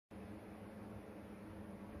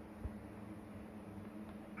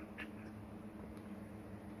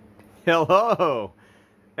Hello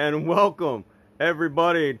and welcome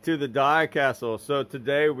everybody to the Die Castle. So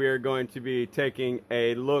today we are going to be taking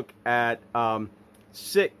a look at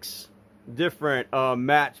 6 different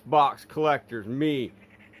Matchbox collectors. Me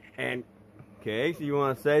and okay, so you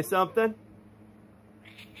want to say something?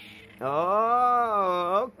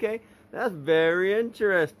 Oh, okay. That's very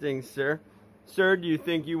interesting, sir. Sir, do you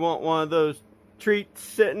think you want one of those treats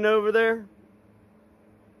sitting over there?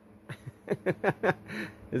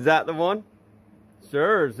 Is that the one?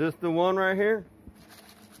 Sir, is this the one right here?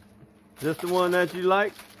 Is this the one that you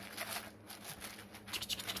like?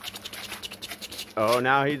 Oh,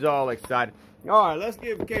 now he's all excited. Alright, let's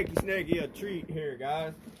give Cakey Snaky a treat here,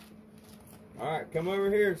 guys. Alright, come over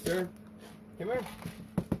here, sir. Come here.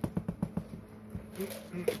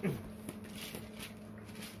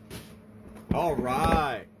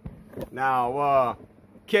 Alright. Now,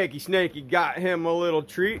 Cakey Snaky got him a little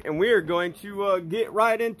treat, and we are going to get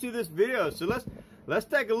right into this video. So let's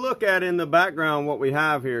take a look at in the background what we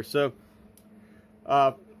have here. So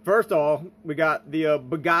first of all, we got the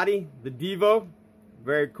Bugatti, the Devo,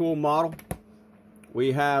 very cool model.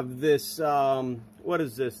 We have this what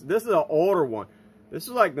is this? This is an older one. This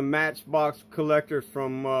is like the Matchbox collectors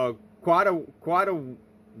from quite a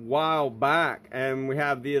while back. And we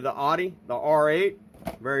have the Audi, the R8,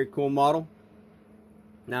 very cool model.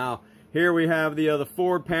 Now, here we have the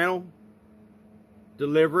Ford panel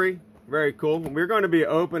delivery. Very cool. We're going to be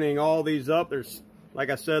opening all these up. There's, like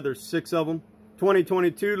I said, there's 6 of them.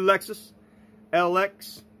 2022 Lexus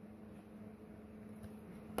LX.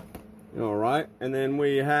 All right. And then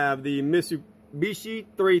we have the Mitsubishi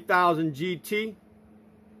 3000 GT.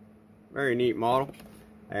 Very neat model.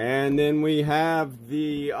 And then we have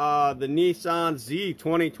the Nissan Z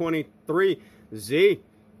 2023 Z.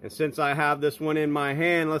 And since I have this one in my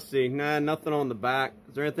hand, let's see. Nah, nothing on the back.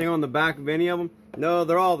 Is there anything on the back of any of them? No,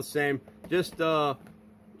 they're all the same. Just a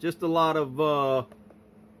lot of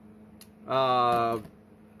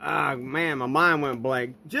man, my mind went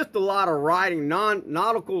blank. Just a lot of writing,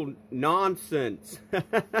 nautical nonsense.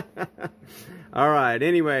 All right.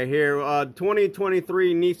 Anyway, here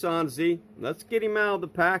 2023 Nissan Z. Let's get him out of the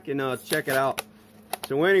pack and check it out.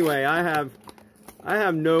 So anyway, I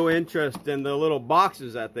have no interest in the little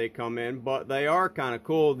boxes that they come in, but they are kind of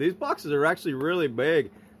cool. These boxes are actually really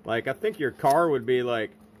big. Like, I think your car would be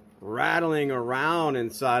like rattling around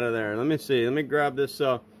inside of there. Let me see. Let me grab this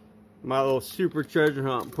my little super treasure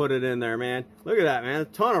hunt and put it in there, man. Look at that, man. A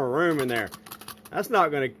ton of room in there. That's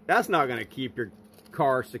not gonna keep your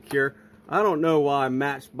car secure. I don't know why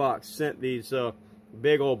Matchbox sent these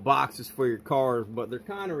big old boxes for your cars, but they're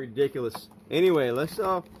kind of ridiculous. Anyway, let's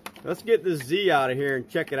get this Z out of here and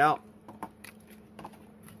check it out.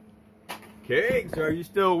 Cakes, are you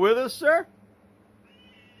still with us, sir?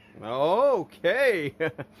 Okay.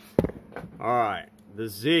 All right, the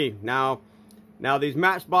Z. Now these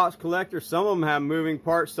Matchbox collectors, some of them have moving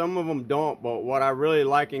parts, some of them don't. But what I'm really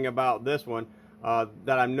liking about this one,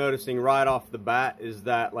 that I'm noticing right off the bat, is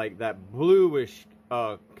that like that bluish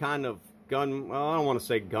kind of gun. Well, I don't want to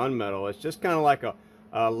say gunmetal. It's just kind of like a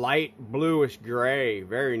light bluish gray.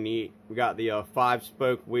 Very neat. We got the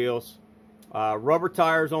 5-spoke wheels, rubber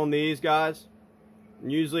tires on these guys.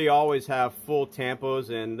 Usually always have full tampos,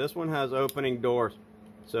 and this one has opening doors.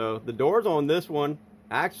 So the doors on this one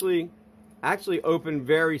actually open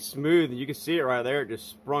very smooth. You can see it right there. It just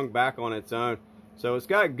sprung back on its own. So it's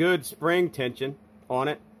got good spring tension on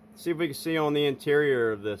it. Let's see if we can see on the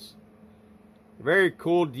interior of this. Very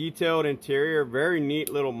cool detailed interior. Very neat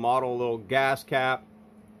little model, little gas cap.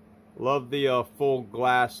 Love the full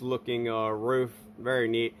glass looking roof. Very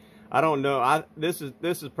neat. I don't know. This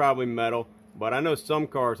is probably metal, but I know some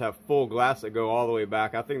cars have full glass that go all the way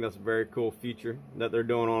back. I think that's a very cool feature that they're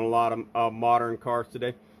doing on a lot of modern cars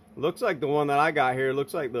today. Looks like the one that I got here,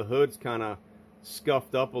 looks like the hood's kind of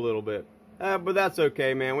scuffed up a little bit. But that's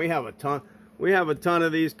okay, man. We have a ton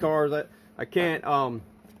of these cars. I can't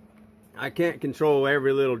control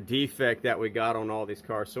every little defect that we got on all these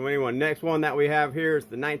cars. So anyway, next one that we have here is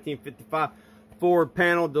the 1955 Ford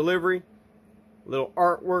panel delivery. Little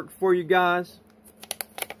artwork for you guys.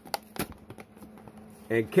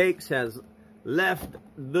 And Cakes has left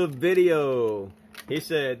the video. He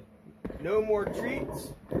said, no more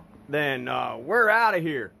treats, then we're out of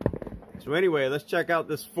here. So anyway, let's check out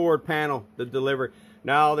this Ford panel, the delivery.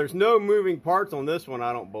 Now, there's no moving parts on this one,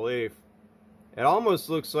 I don't believe. It almost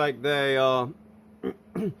looks like they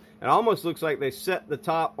set the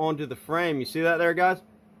top onto the frame. You see that there, guys?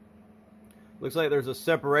 Looks like there's a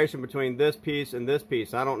separation between this piece and this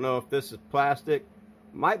piece. I don't know if this is plastic.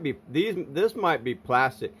 Might be this might be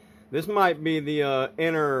plastic. This might be the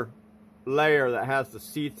inner layer that has the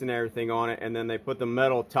seats and everything on it, and then they put the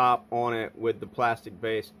metal top on it with the plastic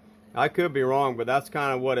base. I could be wrong, but that's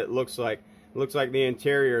kind of what it looks like. It looks like the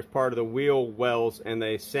interior is part of the wheel wells, and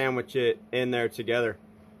they sandwich it in there together.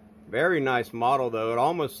 Very nice model, though. It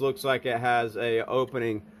almost looks like it has a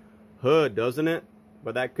opening hood, doesn't it?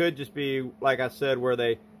 But that could just be, like I said, where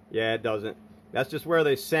they... Yeah, it doesn't. That's just where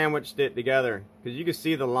they sandwiched it together. Because you can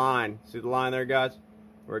see the line. See the line there, guys?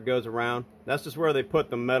 Where it goes around. That's just where they put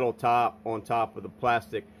the metal top on top of the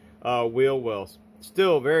plastic wheel wells.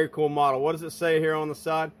 Still, very cool model. What does it say here on the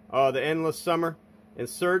side? The Endless Summer. In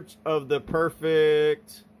search of the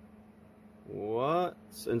perfect... What?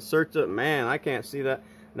 In search of... Man, I can't see that.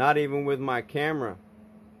 Not even with my camera.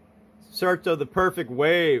 Search of the perfect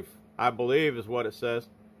wave, I believe is what it says.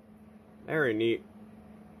 Very neat.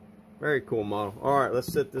 Very cool model. Alright,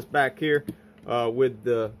 let's set this back here with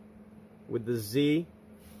the Z.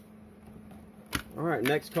 Alright,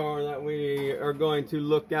 next car that we are going to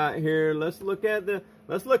look at here. Let's look at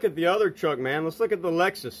the other truck, man. Let's look at the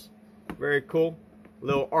Lexus. Very cool.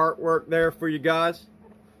 Little artwork there for you guys.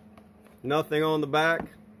 Nothing on the back.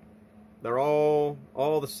 They're all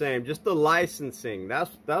the same. Just the licensing.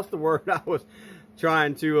 That's the word I was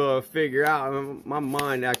trying to figure out. My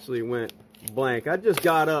mind actually went blank. I just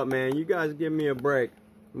got up, man. You guys give me a break.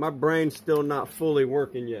 My brain's still not fully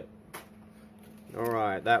working yet.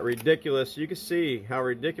 Alright, that ridiculous. You can see how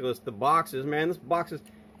ridiculous the box is, man. This box is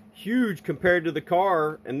huge compared to the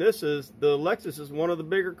car. And the Lexus is one of the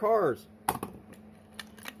bigger cars.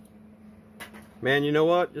 Man, you know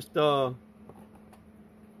what? Just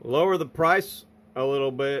lower the price a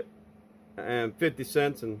little bit and 50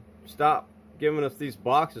 cents and stop giving us these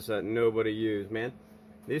boxes that nobody uses, man.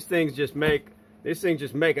 These things just make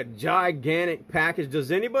a gigantic package.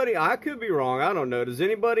 Does anybody, I could be wrong, I don't know, does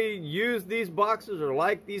anybody use these boxes or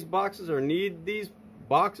like these boxes or need these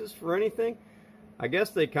boxes for anything? I guess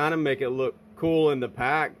they kind of make it look cool in the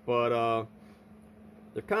pack, but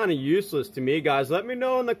they're kind of useless to me, guys. Let me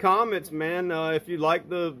know in the comments, man, if you like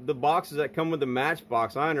the boxes that come with the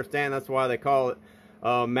Matchbox. I understand that's why they call it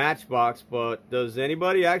Matchbox, but does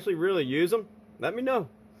anybody actually really use them? Let me know.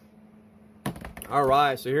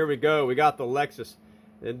 Alright, so here we go. We got the Lexus.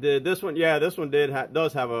 This one, yeah, this one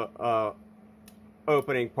does have a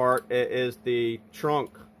opening part. It is the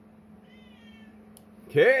trunk.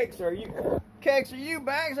 Cakes, are you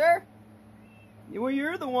back, sir? Well,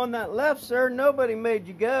 you're the one that left, sir. Nobody made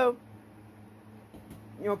you go.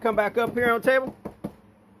 You want to come back up here on the table?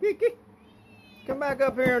 Come back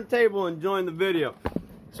up here on the table and join the video.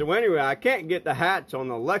 So anyway, I can't get the hatch on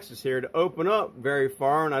the Lexus here to open up very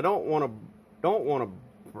far, and I don't want to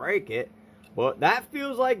break it, but that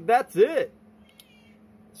feels like that's it.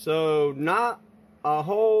 So not a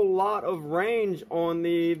whole lot of range on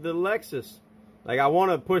the Lexus. Like, I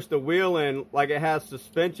want to push the wheel in like it has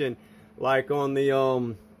suspension. Like on the,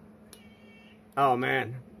 oh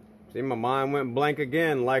man, see, my mind went blank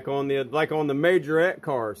again, like on the majorette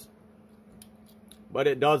cars. But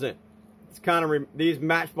it doesn't. It's kind of, these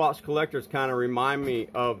Matchbox collectors kind of remind me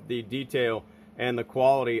of the detail and the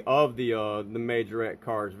quality of the majorette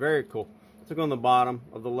cars. Very cool. Let's look on the bottom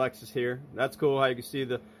of the Lexus here. That's cool how you can see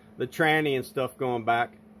the tranny and stuff going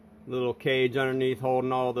back. Little cage underneath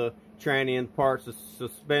holding all the tranny and parts, the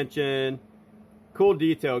suspension. Cool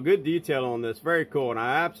detail, good detail on this, very cool, and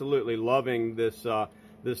I absolutely loving this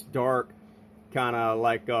this dark kind of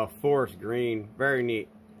like forest green. Very neat.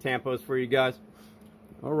 Tampos for you guys.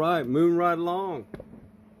 All right, moving right along.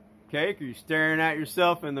 Cake, are you staring at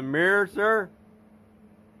yourself in the mirror, sir?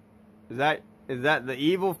 Is that the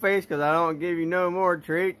evil face? Because I don't give you no more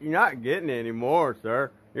treats. You're not getting any more,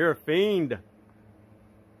 sir. You're a fiend.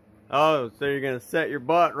 Oh, so you're gonna set your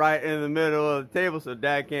butt right in the middle of the table so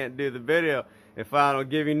Dad can't do the video if I don't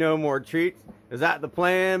give you no more treats? Is that the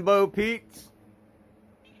plan, Bo Pete's?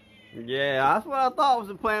 Yeah, that's what I thought was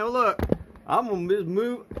the plan. Well, look, I'm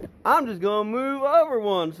just gonna move over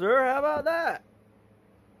one, sir. How about that?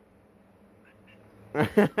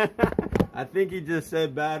 I think he just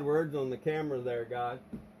said bad words on the camera there, guys.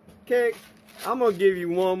 Okay, I'm gonna give you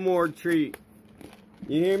one more treat.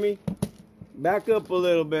 You hear me? Back up a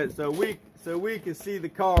little bit so we can see the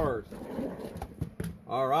cars.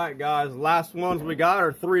 All right, guys, last ones we got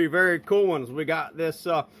are three very cool ones. We got this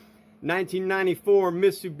 1994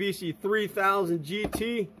 Mitsubishi 3000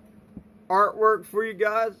 GT artwork for you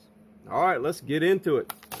guys. All right, let's get into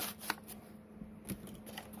it.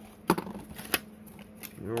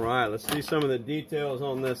 All right, let's see some of the details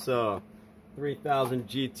on this 3000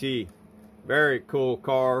 GT. Very cool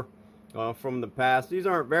car from the past. These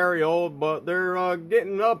aren't very old, but they're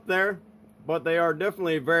getting up there. But they are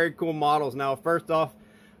definitely very cool models. Now, first off,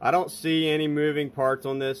 I don't see any moving parts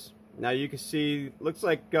on this. Now you can see, looks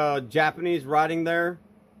like Japanese writing there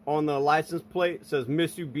on the license plate. It says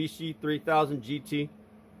Mitsubishi 3000 GT.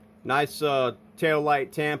 Nice tail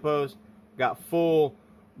light tampos. Got full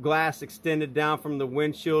glass extended down from the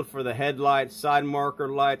windshield for the headlights, side marker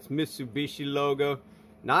lights, Mitsubishi logo.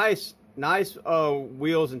 Nice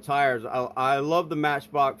wheels and tires. I love the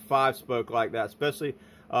Matchbox 5-spoke like that, especially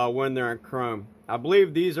when they're in chrome. I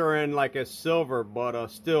believe these are in like a silver, but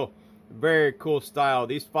still very cool style.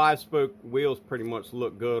 These 5-spoke wheels pretty much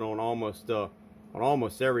look good on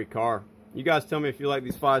almost every car. You guys tell me if you like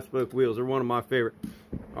these 5-spoke wheels. They're one of my favorite.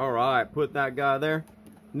 All right, put that guy there.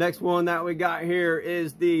 Next one that we got here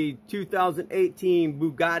is the 2018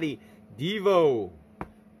 Bugatti Divo.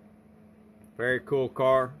 Very cool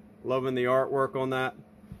car. Loving the artwork on that.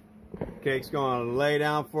 Cake's gonna lay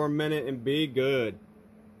down for a minute and be good.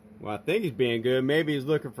 Well, I think he's being good. Maybe he's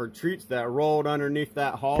looking for treats that rolled underneath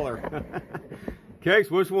that hauler.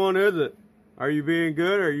 Cakes, which one is it? Are you being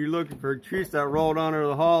good or are you looking for treats that rolled under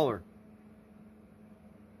the hauler?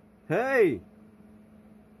 Hey!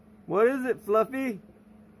 What is it, Fluffy?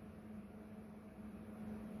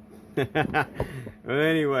 Well,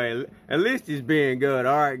 anyway, at least he's being good.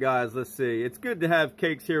 All right, guys, let's see. It's good to have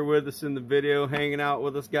Cakes here with us in the video, hanging out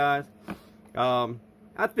with us, guys.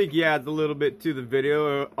 I think he adds a little bit to the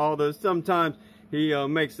video, although sometimes he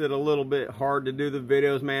makes it a little bit hard to do the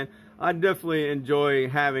videos, man. I definitely enjoy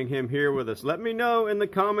having him here with us. Let me know in the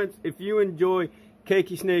comments if you enjoy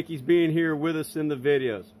Cakey Snakeys being here with us in the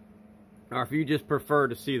videos, or if you just prefer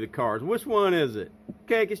to see the cars. Which one is it?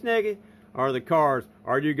 Cakey Snakey or the cars?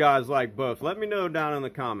 Or do you guys like both? Let me know down in the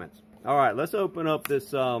comments. All right, let's open up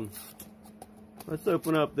this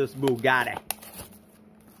Bugatti.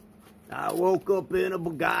 I woke up in a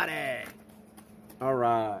Bugatti. All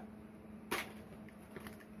right.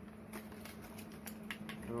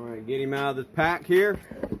 All right, get him out of this pack here.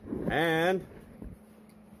 And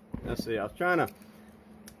let's see, I was trying to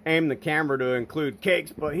aim the camera to include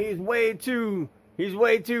Cakes, but he's way too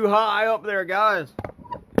high up there, guys.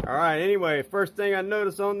 All right, anyway, first thing I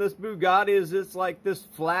noticed on this Bugatti is it's like this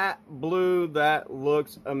flat blue that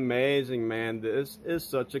looks amazing, man. This is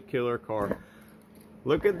such a killer car.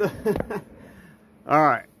 Look at the... All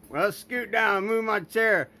right, well, let's scoot down and move my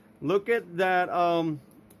chair. Look at that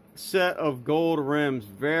set of gold rims.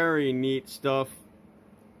 Very neat stuff.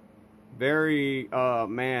 Very,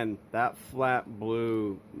 man, that flat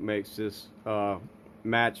blue makes this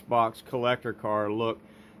Matchbox collector car look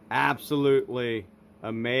absolutely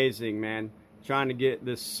amazing, man. Trying to get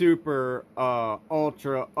this super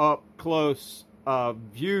ultra up close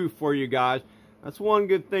view for you guys. That's one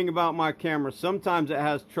good thing about my camera. Sometimes it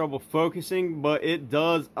has trouble focusing, but it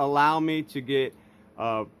does allow me to get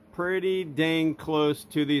pretty dang close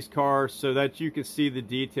to these cars so that you can see the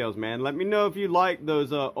details, man. Let me know if you like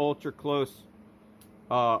those ultra close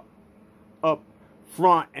up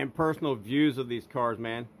front and personal views of these cars,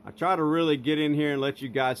 man. I try to really get in here and let you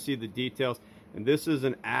guys see the details, and this is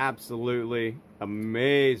an absolutely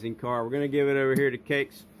amazing car. We're gonna give it over here to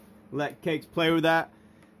Cakes, let Cakes play with that.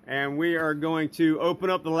 And we are going to open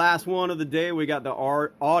up the last one of the day. We got the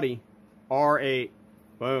Audi R8.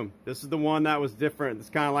 Boom. This is the one that was different. It's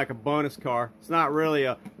kind of like a bonus car. It's not really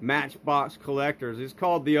a Matchbox collectors. It's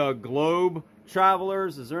called the Globe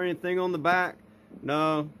Travelers. Is there anything on the back?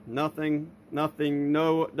 No, nothing.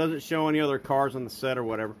 No, it doesn't show any other cars on the set or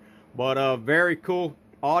whatever. But very cool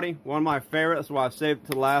Audi. One of my favorites. That's why I saved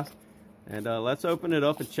it to last. And let's open it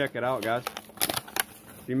up and check it out, guys.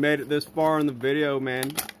 If you made it this far in the video,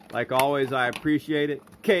 man, like always, I appreciate it.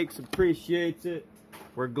 Cakes appreciates it.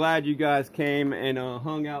 We're glad you guys came and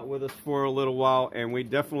hung out with us for a little while, and we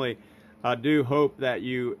definitely do hope that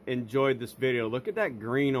you enjoyed this video. Look at that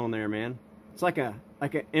green on there, man. It's like an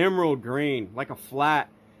emerald green, like a flat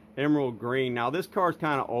emerald green. Now this car's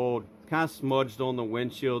kind of old, kind of smudged on the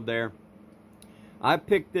windshield there. I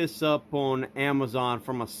picked this up on Amazon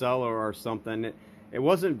from a seller or something. It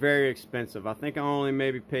wasn't very expensive. I think I only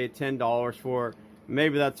maybe paid $10 for it.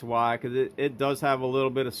 Maybe that's why, because it does have a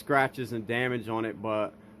little bit of scratches and damage on it.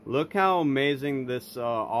 But look how amazing this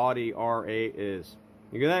Audi R8 is.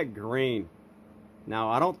 Look at that green. Now,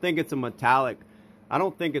 I don't think it's a metallic. I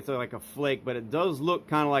don't think it's like a flake, but it does look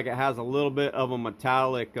kind of like it has a little bit of a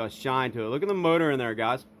metallic shine to it. Look at the motor in there,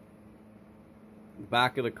 guys.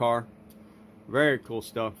 Back of the car. Very cool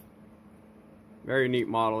stuff. Very neat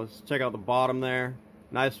model. Let's check out the bottom there.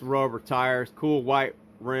 Nice rubber tires. Cool white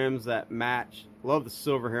rims that match. Love the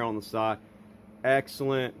silver here on the side.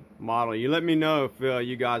 Excellent model. You let me know if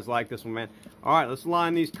you guys like this one, man. All right, let's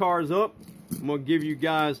line these cars up. I'm going to give you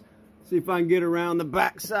guys, see if I can get around the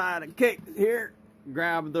back side of Cake here.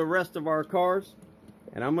 grab the rest of our cars,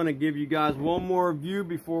 and I'm gonna give you guys one more view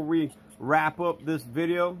before we wrap up this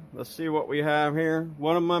video. Let's see what we have here.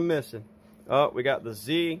 What am I missing? Oh, we got the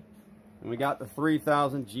Z and we got the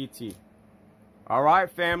 3000 GT. All right,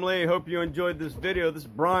 family, hope you enjoyed this video. This is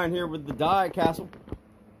Brian here with the Die Castle.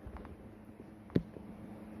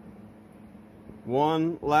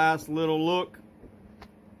 One last little look,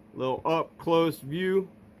 little up close view.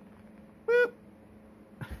 Whoop.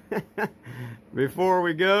 Before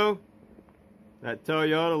we go, that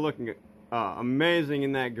Toyota looking amazing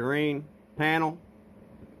in that green panel.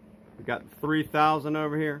 We got the 3000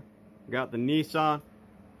 over here. We got the Nissan.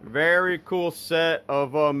 Very cool set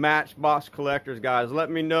of Matchbox collectors, guys. Let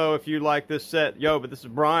me know if you like this set. Yo, but this is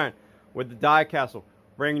Brian with the Die Castle,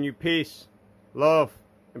 bringing you peace, love,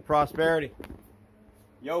 and prosperity.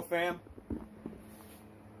 Yo, fam.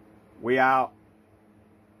 We out.